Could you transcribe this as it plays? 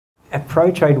At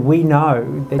PROTRADE, we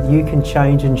know that you can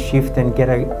change and shift and get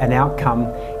an outcome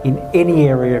in any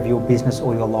area of your business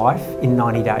or your life in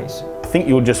 90 days. I think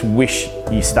you'll just wish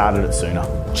you started it sooner.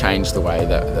 Changed the way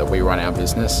that we run our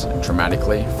business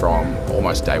dramatically from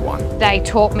almost day one. They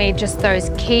taught me just those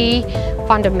key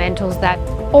fundamentals that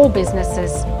all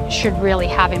businesses should really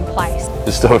have in place.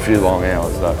 There's still a few long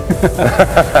hours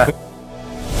though.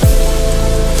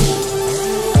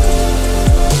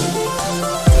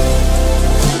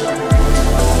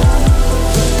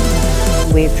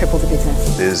 We've tripled the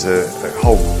business. There's a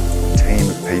whole team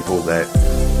of people that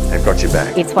have got your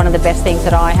back. It's one of the best things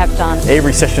that I have done.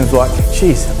 Every session's like,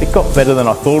 geez, it got better than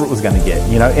I thought it was going to get,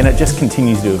 you know, and it just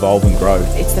continues to evolve and grow.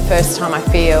 It's the first time I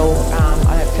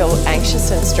don't feel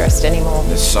anxious and stressed anymore.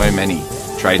 There's so many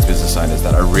trades business owners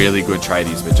that are really good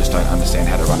tradies but just don't understand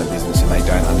how to run a business, and they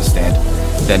don't understand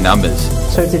their numbers.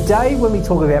 So today when we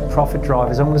talk about profit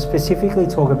drivers, I'm going to specifically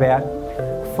talk about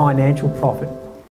financial profit.